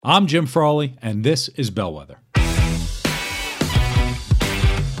I'm Jim Frawley, and this is Bellwether.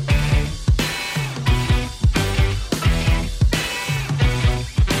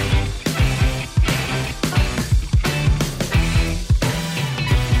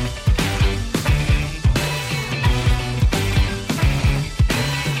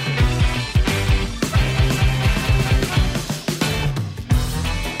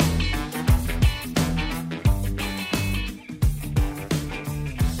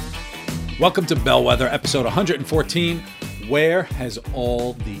 Welcome to Bellwether, episode 114. Where has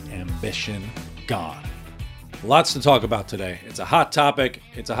all the ambition gone? Lots to talk about today. It's a hot topic.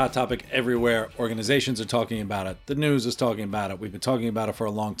 It's a hot topic everywhere. Organizations are talking about it. The news is talking about it. We've been talking about it for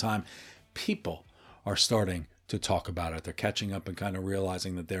a long time. People are starting to talk about it. They're catching up and kind of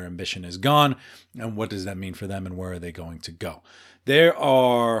realizing that their ambition is gone. And what does that mean for them and where are they going to go? There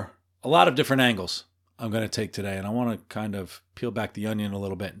are a lot of different angles I'm going to take today, and I want to kind of peel back the onion a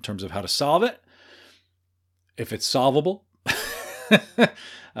little bit in terms of how to solve it, if it's solvable, but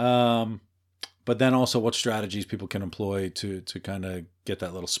then also what strategies people can employ to kind of get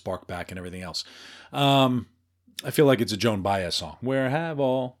that little spark back and everything else. I feel like it's a Joan Baez song. Where have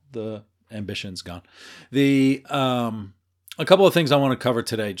all the ambitions gone? A couple of things I want to cover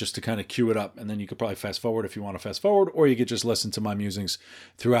today just to kind of cue it up, and then you could probably fast forward if you want to fast forward, or you could just listen to my musings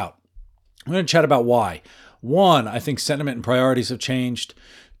throughout. I'm going to chat about why. One, I think sentiment and priorities have changed.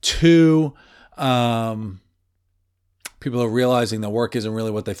 Two, people are realizing that work isn't really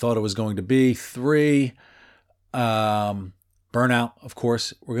what they thought it was going to be. Three, burnout, of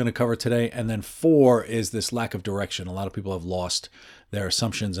course, we're going to cover today. And then four is this lack of direction. A lot of people have lost their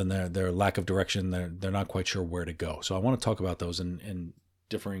assumptions and their lack of direction. They're not quite sure where to go. So I want to talk about those in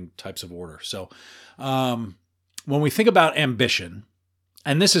differing types of order. So when we think about ambition,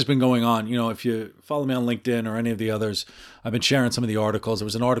 and this has been going on, if you follow me on LinkedIn or any of the others, I've been sharing some of the articles. There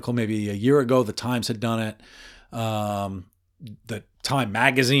was an article maybe a year ago, The Times had done it. The Time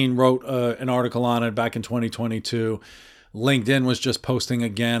Magazine wrote an article on it back in 2022. LinkedIn was just posting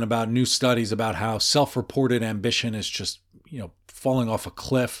again about new studies about how self-reported ambition is just, falling off a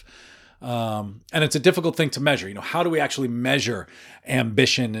cliff. And it's a difficult thing to measure. How do we actually measure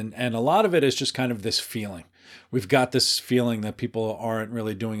ambition? And a lot of it is just kind of this feeling. We've got this feeling that people aren't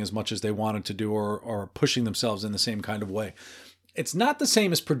really doing as much as they wanted to do or pushing themselves in the same kind of way. It's not the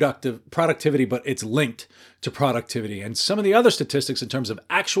same as productivity, but it's linked to productivity. And some of the other statistics in terms of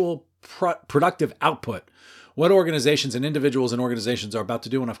actual productive output, what organizations and individuals and organizations are about to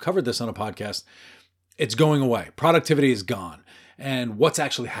do, and I've covered this on a podcast, it's going away. Productivity is gone. And what's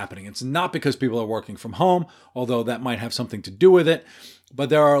actually happening? It's not because people are working from home, although that might have something to do with it. But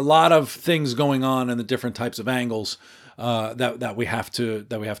there are a lot of things going on in the different types of angles that we have to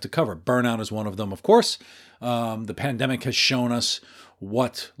cover. Burnout is one of them, of course. The pandemic has shown us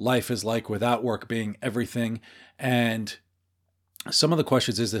what life is like without work being everything. And some of the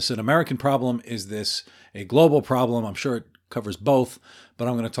questions: is this an American problem? Is this a global problem? I'm sure it covers both, but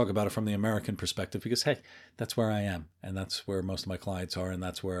I'm going to talk about it from the American perspective because, hey, that's where I am, and that's where most of my clients are, and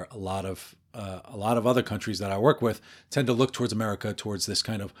that's where a lot of other countries that I work with tend to look towards America, towards this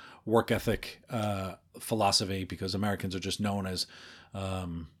kind of work ethic philosophy, because Americans are just known as,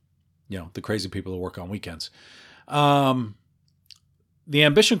 the crazy people who work on weekends. The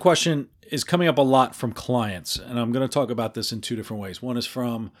ambition question is coming up a lot from clients, and I'm going to talk about this in two different ways. One is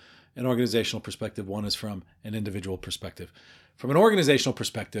from an organizational perspective. One is from an individual perspective. From an organizational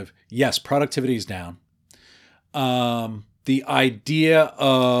perspective, yes, productivity is down. The idea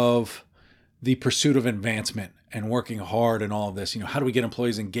of the pursuit of advancement and working hard and all of this, how do we get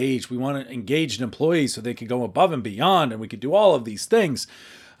employees engaged? We want engaged employees so they can go above and beyond, and we could do all of these things.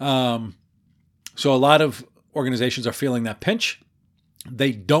 So a lot of organizations are feeling that pinch.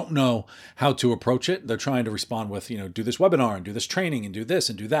 They don't know how to approach it. They're trying to respond with, do this webinar and do this training and do this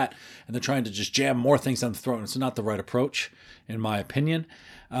and do that. And they're trying to just jam more things down the throat. And it's not the right approach, in my opinion.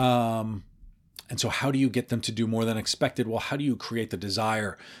 And so how do you get them to do more than expected? Well, how do you create the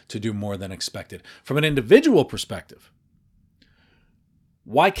desire to do more than expected? From an individual perspective,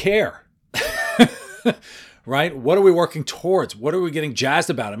 why care? Right? What are we working towards? What are we getting jazzed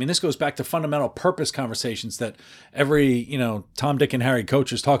about? I mean, this goes back to fundamental purpose conversations that every, Tom, Dick, and Harry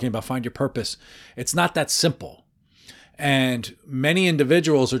coach is talking about. Find your purpose. It's not that simple. And many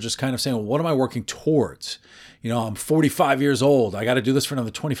individuals are just kind of saying, well, what am I working towards? I'm 45 years old. I got to do this for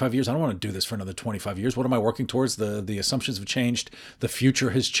another 25 years. I don't want to do this for another 25 years. What am I working towards? The assumptions have changed. The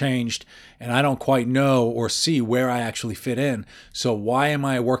future has changed. And I don't quite know or see where I actually fit in. So why am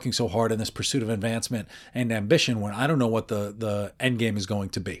I working so hard in this pursuit of advancement and ambition when I don't know what the end game is going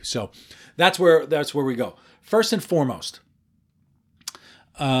to be? So that's where we go. First and foremost,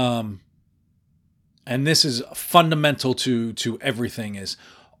 and this is fundamental to everything, is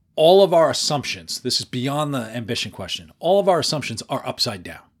all of our assumptions. This is beyond the ambition question. All of our assumptions are upside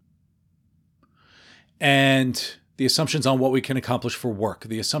down. And the assumptions on what we can accomplish for work,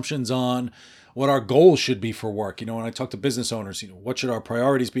 the assumptions on what our goals should be for work. When I talk to business owners, what should our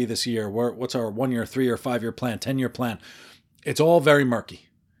priorities be this year? What's our 1 year, 3 year, 5 year plan, 10-year plan? It's all very murky.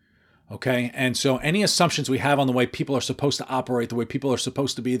 Okay. And so any assumptions we have on the way people are supposed to operate, the way people are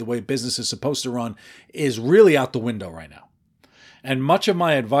supposed to be, the way business is supposed to run is really out the window right now. And much of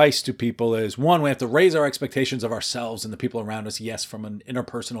my advice to people is, one, we have to raise our expectations of ourselves and the people around us, yes, from an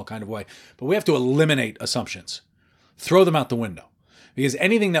interpersonal kind of way, but we have to eliminate assumptions, throw them out the window, because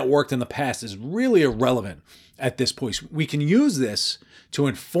anything that worked in the past is really irrelevant at this point. We can use this to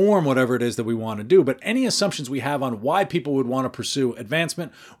inform whatever it is that we want to do, but any assumptions we have on why people would want to pursue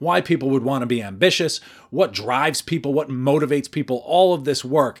advancement, why people would want to be ambitious, what drives people, what motivates people, all of this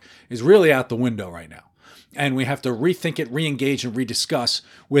work is really out the window right now. And we have to rethink it, re-engage, and rediscuss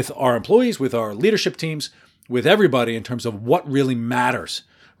with our employees, with our leadership teams, with everybody in terms of what really matters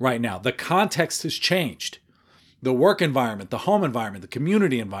right now. The context has changed. The work environment, the home environment, the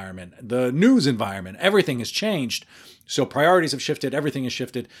community environment, the news environment, everything has changed. So priorities have shifted, everything has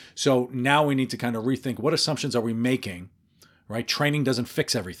shifted. So now we need to kind of rethink, what assumptions are we making, right? Training doesn't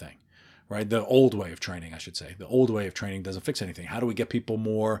fix everything, right? The old way of training, I should say. The old way of training doesn't fix anything. How do we get people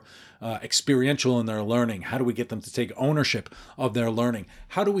more experiential in their learning? How do we get them to take ownership of their learning?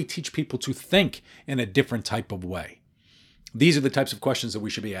 How do we teach people to think in a different type of way? These are the types of questions that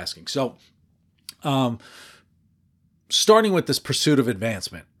we should be asking. So, starting with this pursuit of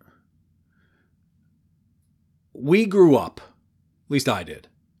advancement, we grew up, at least I did,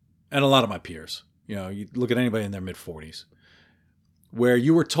 and a lot of my peers, you look at anybody in their mid-40s, where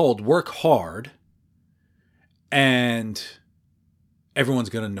you were told, work hard and everyone's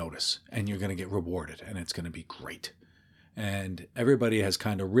going to notice and you're going to get rewarded and it's going to be great. And everybody has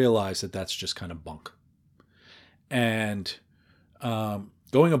kind of realized that that's just kind of bunk. And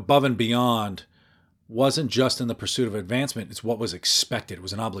going above and beyond wasn't just in the pursuit of advancement. It's what was expected. It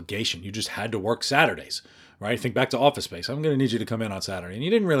was an obligation. You just had to work Saturdays, right? Think back to Office Space. I'm going to need you to come in on Saturday. And you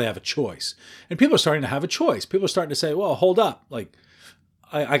didn't really have a choice. And people are starting to have a choice. People are starting to say, well, hold up. Like,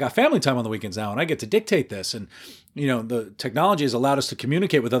 I got family time on the weekends now and I get to dictate this. And, the technology has allowed us to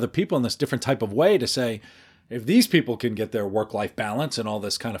communicate with other people in this different type of way to say, if these people can get their work-life balance and all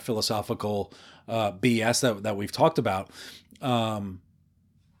this kind of philosophical BS that we've talked about,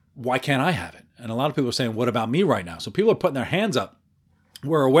 why can't I have it? And a lot of people are saying, what about me right now? So people are putting their hands up.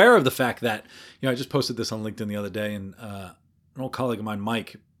 We're aware of the fact that, I just posted this on LinkedIn the other day, and an old colleague of mine,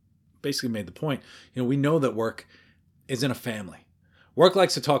 Mike, basically made the point, we know that work isn't a family. Work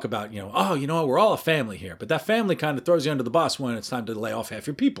likes to talk about, we're all a family here. But that family kind of throws you under the bus when it's time to lay off half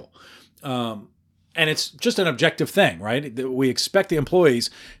your people. And it's just an objective thing, right? We expect the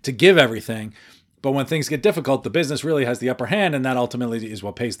employees to give everything. But when things get difficult, the business really has the upper hand, and that ultimately is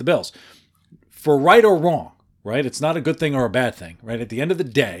what pays the bills. For right or wrong, right? It's not a good thing or a bad thing, right? At the end of the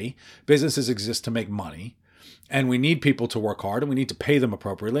day, businesses exist to make money, and we need people to work hard, and we need to pay them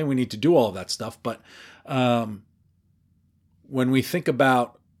appropriately, and we need to do all of that stuff. But when we think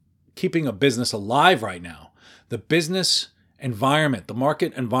about keeping a business alive right now, the business environment, the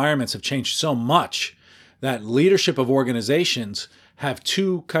market environments have changed so much that leadership of organizations have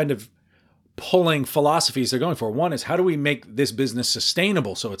two kind of pulling philosophies they're going for. One is, how do we make this business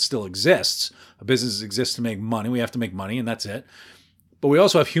sustainable so it still exists? A business exists to make money. We have to make money, and that's it. But we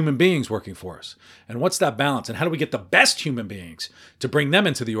also have human beings working for us. And what's that balance? And how do we get the best human beings to bring them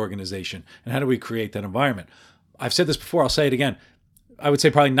into the organization? And how do we create that environment? I've said this before, I'll say it again. I would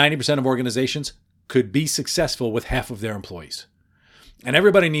say probably 90% of organizations could be successful with half of their employees. And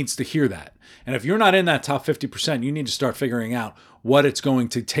everybody needs to hear that. And if you're not in that top 50%, you need to start figuring out what it's going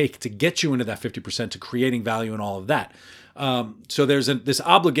to take to get you into that 50%, to creating value and all of that. So there's this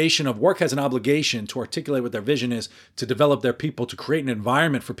obligation of work has an obligation to articulate what their vision is, to develop their people, to create an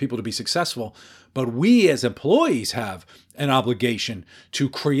environment for people to be successful. But we as employees have an obligation to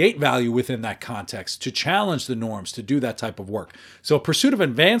create value within that context, to challenge the norms, to do that type of work. So pursuit of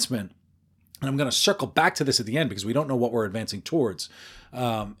advancement, and I'm going to circle back to this at the end because we don't know what we're advancing towards,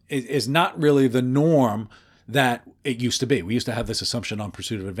 is not really the norm that it used to be. We used to have this assumption on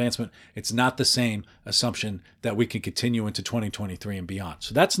pursuit of advancement. It's not the same assumption that we can continue into 2023 and beyond.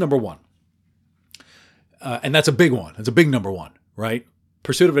 So that's number one. And that's a big one. It's a big number one, right?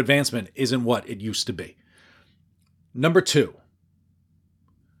 Pursuit of advancement isn't what it used to be. Number two,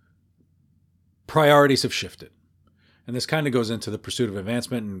 priorities have shifted. And this kind of goes into the pursuit of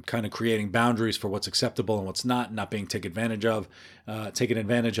advancement and kind of creating boundaries for what's acceptable and what's not being taken advantage of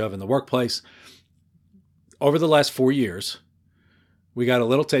in the workplace. Over the last 4 years, we got a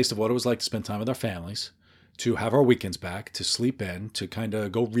little taste of what it was like to spend time with our families, to have our weekends back, to sleep in, to kind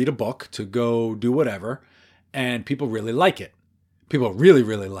of go read a book, to go do whatever. And people really like it. People really,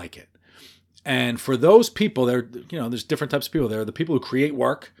 really like it. And for those people, there's different types of people. There are the people who create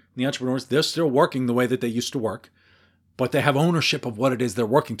work, the entrepreneurs. They're still working the way that they used to work, but they have ownership of what it is they're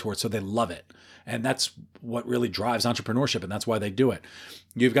working towards, so they love it. And that's what really drives entrepreneurship, and that's why they do it.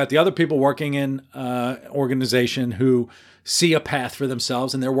 You've got the other people working in organization who see a path for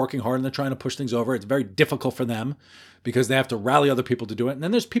themselves, and they're working hard, and they're trying to push things over. It's very difficult for them because they have to rally other people to do it. And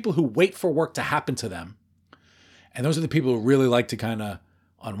then there's people who wait for work to happen to them. And those are the people who really like to kind of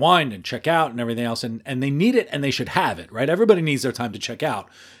unwind and check out and everything else. And they need it, and they should have it, right? Everybody needs their time to check out.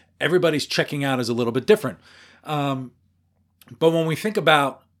 Everybody's checking out is a little bit different. But when we think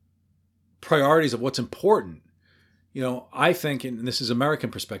about priorities of what's important, I think, and this is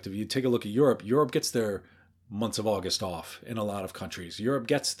American perspective, you take a look at Europe. Europe gets their months of August off in a lot of countries. Europe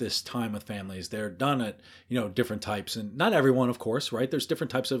gets this time with families. They're done at, different types, and not everyone, of course, right? There's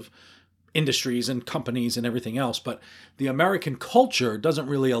different types of industries and companies and everything else, but the American culture doesn't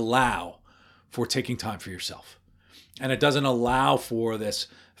really allow for taking time for yourself. And it doesn't allow for this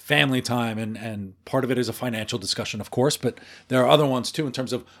family time, and part of it is a financial discussion, of course, but there are other ones too in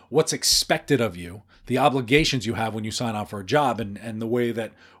terms of what's expected of you, the obligations you have when you sign on for a job, and the way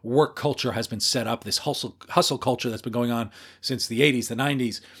that work culture has been set up, this hustle culture that's been going on since the 80s, the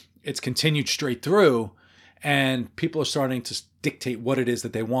 90s. It's continued straight through, and people are starting to dictate what it is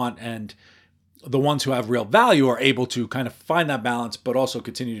that they want, and the ones who have real value are able to kind of find that balance, but also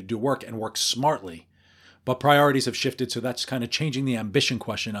continue to do work and work smartly. But priorities have shifted, so that's kind of changing the ambition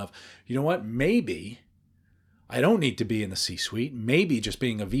question of, maybe I don't need to be in the C-suite. Maybe just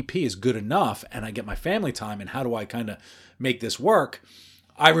being a VP is good enough, and I get my family time, and how do I kind of make this work?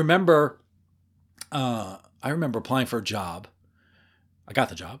 I remember applying for a job. I got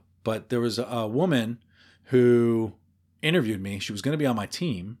the job, but there was a woman who interviewed me. She was going to be on my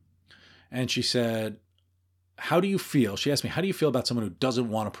team, and she said, how do you feel? She asked me, how do you feel about someone who doesn't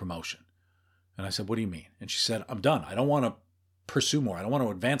want a promotion? And I said, what do you mean? And she said, I'm done. I don't want to pursue more. I don't want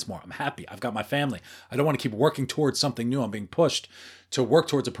to advance more. I'm happy. I've got my family. I don't want to keep working towards something new. I'm being pushed to work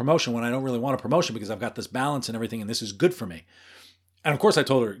towards a promotion when I don't really want a promotion because I've got this balance and everything, and this is good for me. And of course I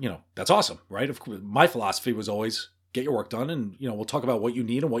told her, that's awesome, right? Of course, my philosophy was always get your work done, and, we'll talk about what you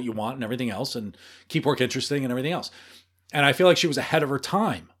need and what you want and everything else, and keep work interesting and everything else. And I feel like she was ahead of her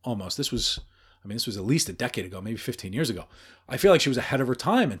time almost. This was at least a decade ago, maybe 15 years ago. I feel like she was ahead of her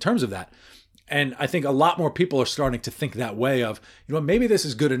time in terms of that. And I think a lot more people are starting to think that way of, maybe this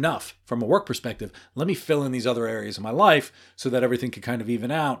is good enough from a work perspective. Let me fill in these other areas of my life so that everything can kind of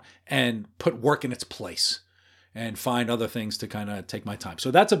even out and put work in its place and find other things to kind of take my time.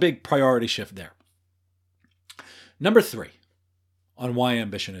 So that's a big priority shift there. Number 3 on why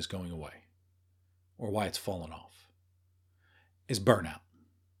ambition is going away or why it's fallen off is burnout.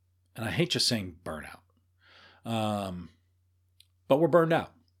 And I hate just saying burnout, but we're burned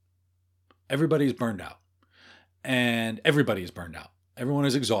out. Everybody's burned out, and everybody is burned out. Everyone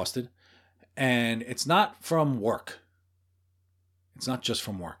is exhausted, and it's not from work. It's not just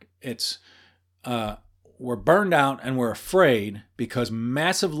from work. It's we're burned out, and we're afraid because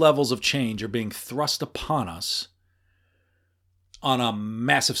massive levels of change are being thrust upon us on a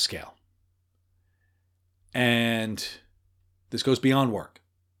massive scale. And this goes beyond work.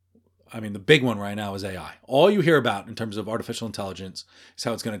 The big one right now is AI. All you hear about in terms of artificial intelligence is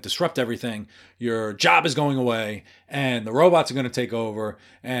how it's going to disrupt everything. Your job is going away, and the robots are going to take over,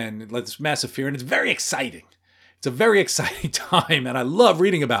 and this massive fear. And it's very exciting. It's a very exciting time, and I love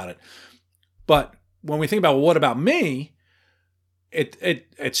reading about it. But when we think about, well, what about me?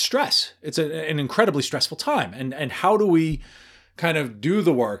 It's stress. It's an incredibly stressful time. And how do we kind of do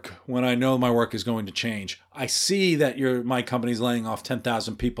the work when I know my work is going to change? I see that my company's laying off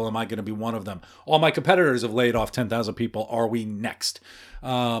 10,000 people. Am I going to be one of them? All my competitors have laid off 10,000 people. Are we next?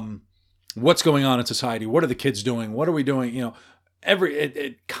 What's going on in society? What are the kids doing? What are we doing?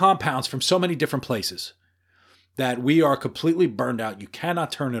 It compounds from so many different places that we are completely burned out. You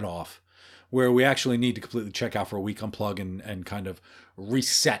cannot turn it off, where we actually need to completely check out for a week, unplug, and kind of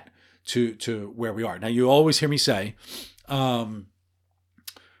reset to where we are. Now, you always hear me say,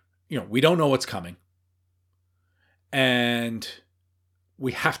 we don't know what's coming, and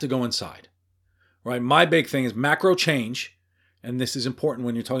we have to go inside, right? My big thing is macro change. And this is important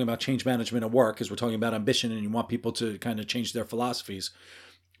when you're talking about change management at work, because we're talking about ambition and you want people to kind of change their philosophies.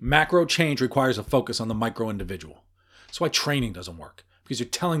 Macro change requires a focus on the micro individual. That's why training doesn't work, because you're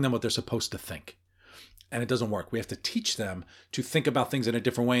telling them what they're supposed to think. And it doesn't work. We have to teach them to think about things in a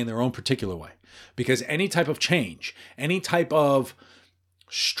different way, in their own particular way. Because any type of change, any type of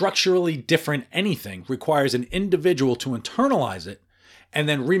structurally different anything requires an individual to internalize it and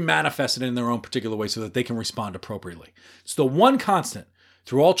then remanifest it in their own particular way so that they can respond appropriately. So the one constant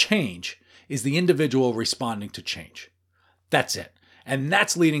through all change is the individual responding to change. That's it. And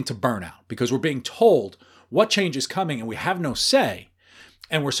that's leading to burnout because we're being told what change is coming and we have no say.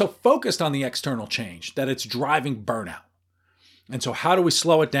 And we're so focused on the external change that it's driving burnout. And so how do we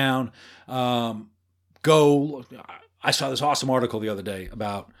slow it down? I saw this awesome article the other day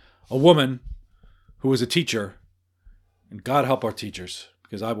about a woman who was a teacher, and God help our teachers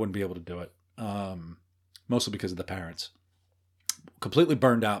because I wouldn't be able to do it, mostly because of the parents. Completely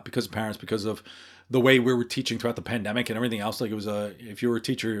burned out because of parents, because of the way we were teaching throughout the pandemic and everything else. Like if you were a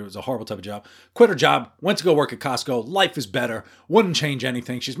teacher, it was a horrible type of job. Quit her job, went to go work at Costco. Life is better. Wouldn't change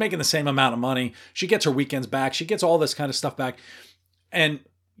anything. She's making the same amount of money. She gets her weekends back. She gets all this kind of stuff back. And,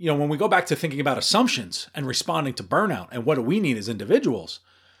 when we go back to thinking about assumptions and responding to burnout and what do we need as individuals,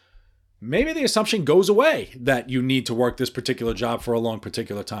 maybe the assumption goes away that you need to work this particular job for a long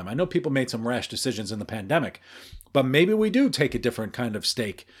particular time. I know people made some rash decisions in the pandemic, but maybe we do take a different kind of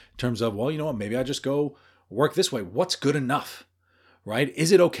stake in terms of, well, you know what, maybe I just go work this way. What's good enough, right?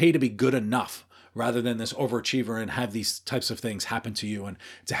 Is it okay to be good enough rather than this overachiever and have these types of things happen to you? And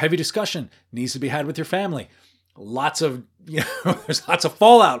it's a heavy discussion, needs to be had with your family. There's lots of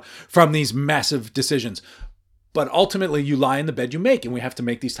fallout from these massive decisions. But ultimately, you lie in the bed you make, and we have to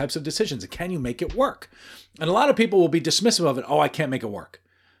make these types of decisions. And can you make it work? And a lot of people will be dismissive of it. Oh, I can't make it work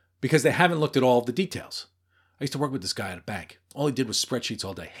because they haven't looked at all of the details. I used to work with this guy at a bank. All he did was spreadsheets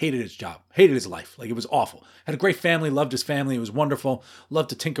all day. Hated his job. Hated his life. Like, it was awful. Had a great family. Loved his family. It was wonderful. Loved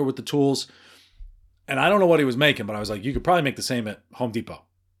to tinker with the tools. And I don't know what he was making, but I was like, you could probably make the same at Home Depot.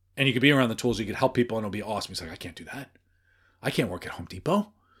 And you could be around the tools. You could help people, and it'll be awesome. He's like, I can't do that. I can't work at Home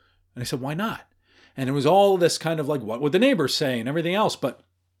Depot. And I said, why not? And it was all this kind of like, what would the neighbors say and everything else. But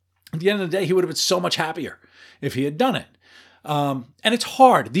at the end of the day, he would have been so much happier if he had done it. And it's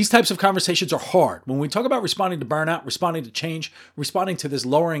hard. These types of conversations are hard. When we talk about responding to burnout, responding to change, responding to this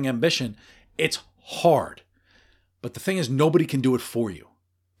lowering ambition, it's hard. But the thing is, nobody can do it for you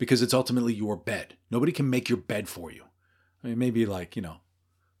because it's ultimately your bed. Nobody can make your bed for you. I mean, maybe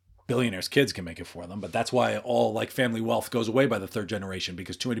billionaires' kids can make it for them, but that's why all family wealth goes away by the third generation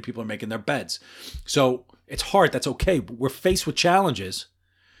because too many people are making their beds. So it's hard. That's okay. We're faced with challenges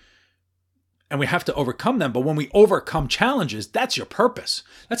and we have to overcome them. But when we overcome challenges, that's your purpose.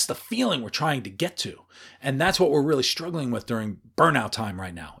 That's the feeling we're trying to get to. And that's what we're really struggling with during burnout time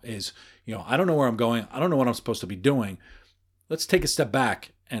right now is, I don't know where I'm going. I don't know what I'm supposed to be doing. Let's take a step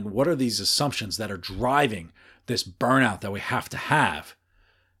back. And what are these assumptions that are driving this burnout that we have to have?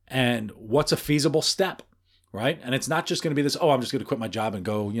 And what's a feasible step, right? And it's not just going to be this, I'm just going to quit my job and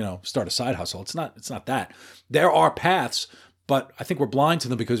go, start a side hustle. It's not that. There are paths, but I think we're blind to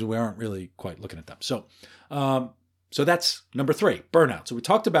them because we aren't really quite looking at them. So that's number 3, burnout. So we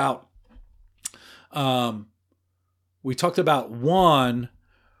talked about one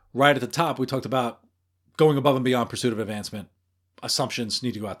right at the top. We talked about going above and beyond pursuit of advancement. Assumptions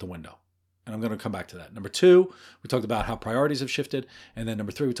need to go out the window. And I'm going to come back to that. Number 2, we talked about how priorities have shifted. And then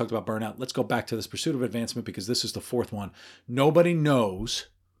number 3, we talked about burnout. Let's go back to this pursuit of advancement because this is the 4th one. Nobody knows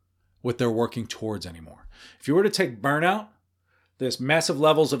what they're working towards anymore. If you were to take burnout, there's massive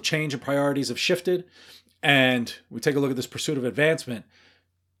levels of change and priorities have shifted. And we take a look at this pursuit of advancement.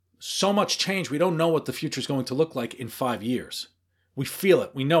 So much change, we don't know what the future is going to look like in 5 years. We feel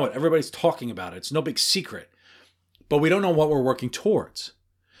it. We know it. Everybody's talking about it. It's no big secret. But we don't know what we're working towards.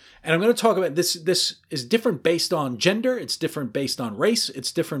 And I'm going to talk about this. This is different based on gender. It's different based on race.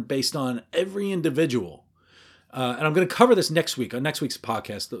 It's different based on every individual. And I'm going to cover this next week on next week's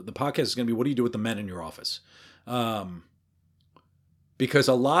podcast. The podcast is going to be, what do you do with the men in your office? Because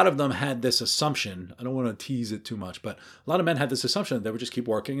a lot of them had this assumption. I don't want to tease it too much, but a lot of men had this assumption that they would just keep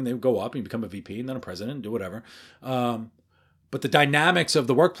working and they would go up and become a VP and then a president and do whatever. But the dynamics of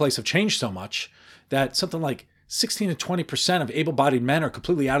the workplace have changed so much that something like 16 to 20% of able-bodied men are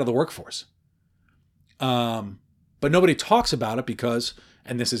completely out of the workforce. But nobody talks about it because,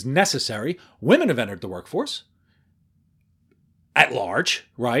 and this is necessary, women have entered the workforce at large,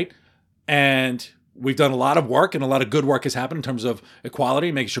 right? And we've done a lot of work and a lot of good work has happened in terms of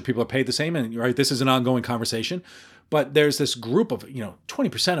equality, making sure people are paid the same. And right, this is an ongoing conversation. But there's this group of,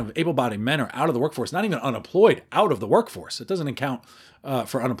 20% of able-bodied men are out of the workforce, not even unemployed, out of the workforce. It doesn't account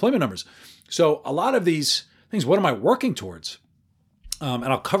for unemployment numbers. So a lot of these things, what am I working towards? And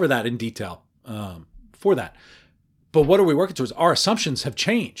I'll cover that in detail for that. But what are we working towards? Our assumptions have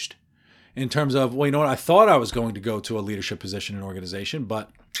changed in terms of, well, you know what? I thought I was going to go to a leadership position in an organization,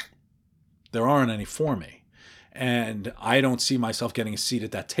 but there aren't any for me. And I don't see myself getting a seat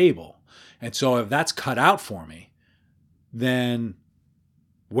at that table. And so if that's cut out for me, then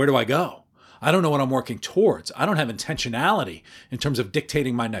where do I go? I don't know what I'm working towards. I don't have intentionality in terms of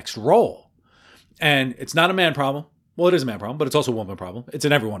dictating my next role. And it's not a man problem. Well, it is a man problem, but it's also a woman problem. It's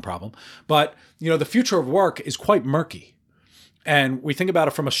an everyone problem. But, the future of work is quite murky. And we think about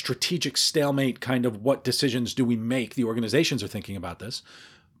it from a strategic stalemate, kind of what decisions do we make? The organizations are thinking about this.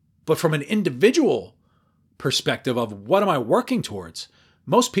 But from an individual perspective of what am I working towards,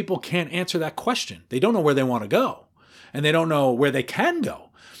 most people can't answer that question. They don't know where they want to go, and they don't know where they can go.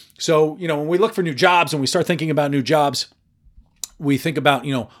 So, when we look for new jobs and we start thinking about new jobs, we think about,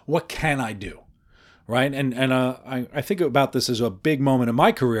 what can I do? Right. And I think about this as a big moment in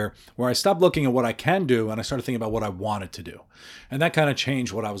my career where I stopped looking at what I can do and I started thinking about what I wanted to do. And that kind of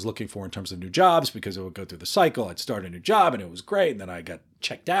changed what I was looking for in terms of new jobs, because it would go through the cycle. I'd start a new job and it was great. And then I got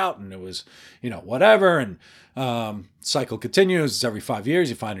checked out and it was, whatever. And cycle continues. It's every 5 years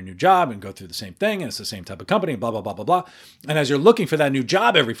you find a new job and go through the same thing. And it's the same type of company and blah, blah, blah, blah, blah. And as you're looking for that new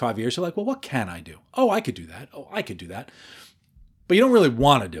job every 5 years, you're like, well, what can I do? Oh, I could do that. Oh, I could do that. But you don't really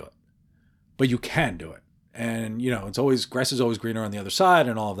want to do it. But you can do it. And, it's always, grass is always greener on the other side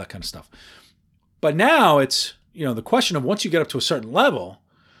and all of that kind of stuff. But now it's, the question of once you get up to a certain level,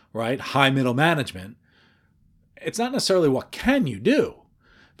 right, high middle management, it's not necessarily what can you do,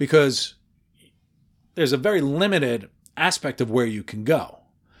 because there's a very limited aspect of where you can go.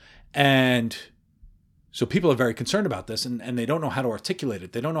 And so people are very concerned about this, and they don't know how to articulate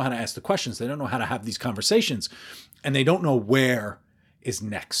it. They don't know how to ask the questions. They don't know how to have these conversations, and they don't know where is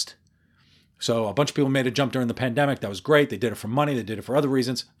next. So a bunch of people made a jump during the pandemic. That was great. They did it for money. They did it for other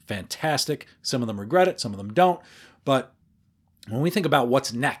reasons. Fantastic. Some of them regret it. Some of them don't. But when we think about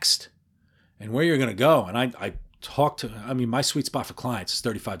what's next and where you're going to go, and I talk to, my sweet spot for clients is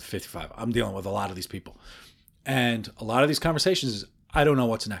 35 to 55. I'm dealing with a lot of these people. And a lot of these conversations is, I don't know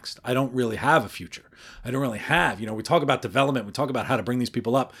what's next. I don't really have a future. I don't really have, we talk about development. We talk about how to bring these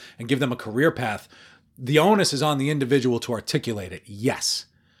people up and give them a career path. The onus is on the individual to articulate it. Yes.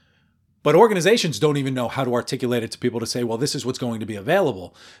 But organizations don't even know how to articulate it to people to say, well, this is what's going to be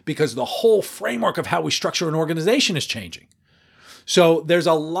available, because the whole framework of how we structure an organization is changing. So there's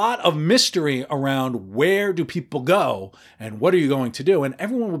a lot of mystery around where do people go and what are you going to do? And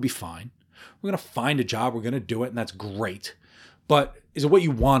everyone will be fine. We're going to find a job. We're going to do it. And that's great. But is it what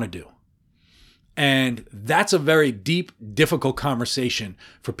you want to do? And that's a very deep, difficult conversation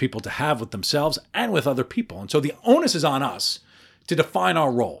for people to have with themselves and with other people. And so the onus is on us to define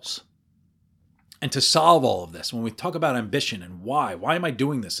our roles and to solve all of this. When we talk about ambition and why am I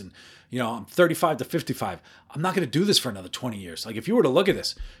doing this? And, I'm 35 to 55. I'm not going to do this for another 20 years. Like if you were to look at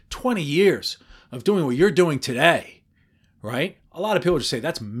this, 20 years of doing what you're doing today, right? A lot of people just say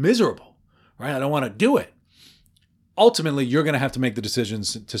that's miserable, right? I don't want to do it. Ultimately, you're going to have to make the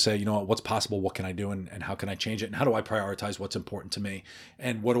decisions to say, what's possible? What can I do? And how can I change it? And how do I prioritize what's important to me?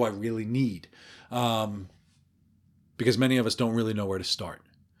 And what do I really need? Because many of us don't really know where to start.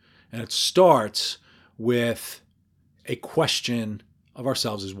 And it starts with a question of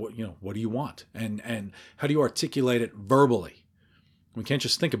ourselves is what do you want? And how do you articulate it verbally? We can't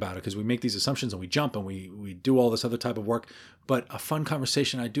just think about it, because we make these assumptions and we jump and we do all this other type of work. But a fun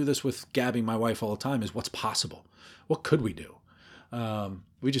conversation, I do this with Gabby, my wife, all the time, is what's possible? What could we do?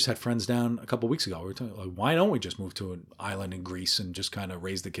 We just had friends down a couple of weeks ago. We were talking, like, why don't we just move to an island in Greece and just kind of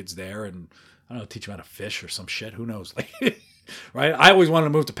raise the kids there and, I don't know, teach them how to fish or some shit. Who knows? Right? I always wanted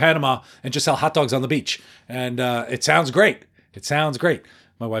to move to Panama and just sell hot dogs on the beach. And it sounds great. It sounds great.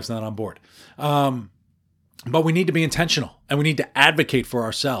 My wife's not on board. But we need to be intentional and we need to advocate for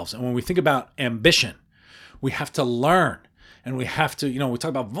ourselves. And when we think about ambition, we have to learn and we have to, we talk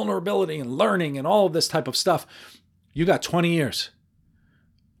about vulnerability and learning and all of this type of stuff. You got 20 years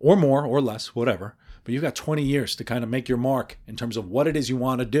or more or less, whatever. But you've got 20 years to kind of make your mark in terms of what it is you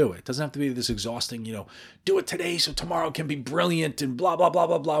want to do. It doesn't have to be this exhausting, do it today so tomorrow can be brilliant and blah, blah, blah,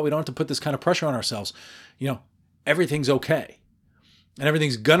 blah, blah. We don't have to put this kind of pressure on ourselves. Everything's okay. And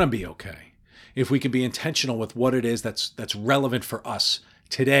everything's going to be okay if we can be intentional with what it is that's relevant for us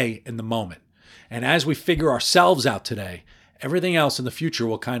today in the moment. And as we figure ourselves out today, everything else in the future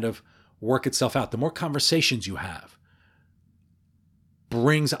will kind of work itself out. The more conversations you have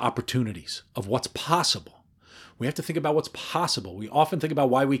brings opportunities of what's possible. We have to think about what's possible. We often think about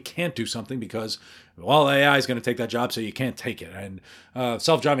why we can't do something because, well, AI is going to take that job, so you can't take it. And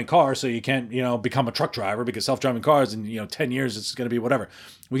self-driving cars, so you can't, become a truck driver because self-driving cars in, 10 years, it's going to be whatever.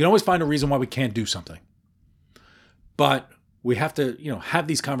 We can always find a reason why we can't do something. But we have to, have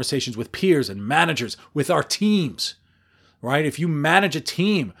these conversations with peers and managers, with our teams, right? If you manage a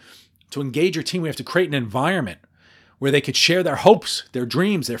team, to engage your team, we have to create an environment where they could share their hopes, their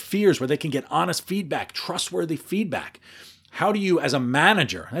dreams, their fears, where they can get honest feedback, trustworthy feedback. How do you, as a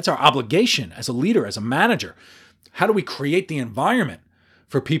manager, that's our obligation as a leader, as a manager, how do we create the environment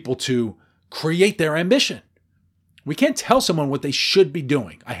for people to create their ambition? We can't tell someone what they should be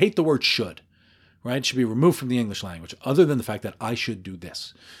doing. I hate the word should, right? It should be removed from the English language, other than the fact that I should do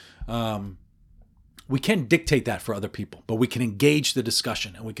this. We can't dictate that for other people, but we can engage the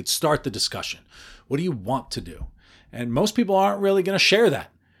discussion and we could start the discussion. What do you want to do? And most people aren't really going to share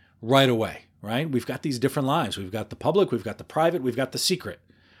that right away, right? We've got these different lives. We've got the public, we've got the private, we've got the secret.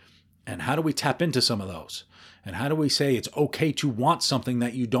 And how do we tap into some of those? And how do we say it's okay to want something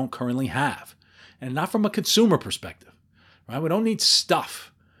that you don't currently have? And not from a consumer perspective, right? We don't need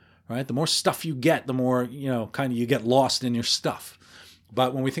stuff, right? The more stuff you get, the more, you get lost in your stuff.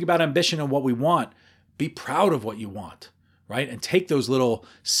 But when we think about ambition and what we want, be proud of what you want, right? And take those little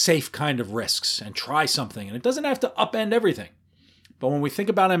safe kind of risks and try something. And it doesn't have to upend everything. But when we think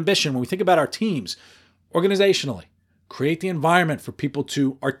about ambition, when we think about our teams, organizationally, create the environment for people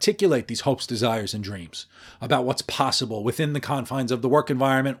to articulate these hopes, desires, and dreams about what's possible within the confines of the work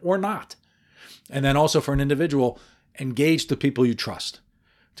environment or not. And then also for an individual, engage the people you trust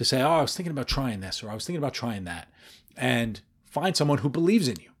to say, I was thinking about trying this, or I was thinking about trying that. And find someone who believes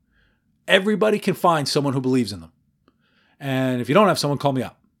in you. Everybody can find someone who believes in them. And if you don't have someone, call me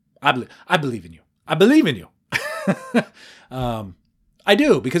up. I believe in you. I believe in you. I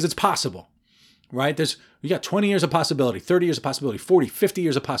do, because it's possible, right? You got 20 years of possibility, 30 years of possibility, 40, 50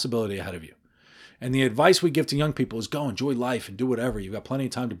 years of possibility ahead of you. And the advice we give to young people is go enjoy life and do whatever. You've got plenty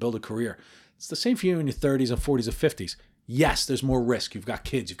of time to build a career. It's the same for you in your 30s and 40s and 50s. Yes, there's more risk. You've got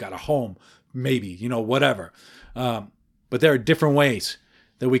kids, you've got a home, maybe, whatever. But there are different ways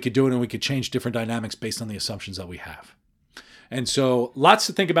that we could do it, and we could change different dynamics based on the assumptions that we have. And so lots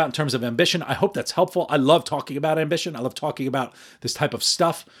to think about in terms of ambition. I hope that's helpful. I love talking about ambition. I love talking about this type of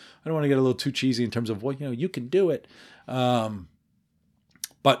stuff. I don't want to get a little too cheesy in terms of, you can do it.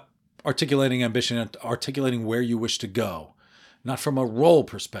 But articulating ambition and articulating where you wish to go, not from a role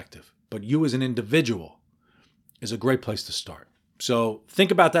perspective, but you as an individual, is a great place to start. So think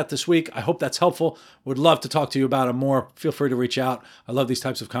about that this week. I hope that's helpful. Would love to talk to you about it more. Feel free to reach out. I love these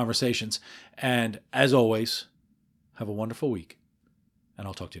types of conversations. And as always, have a wonderful week. And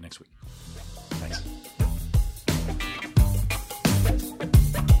I'll talk to you next week. Thanks.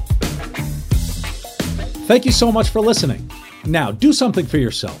 Thank you so much for listening. Now, do something for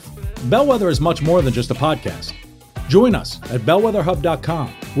yourself. Bellwether is much more than just a podcast. Join us at bellwetherhub.com,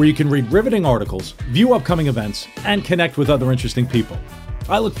 where you can read riveting articles, view upcoming events, and connect with other interesting people.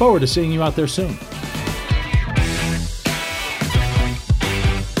 I look forward to seeing you out there soon.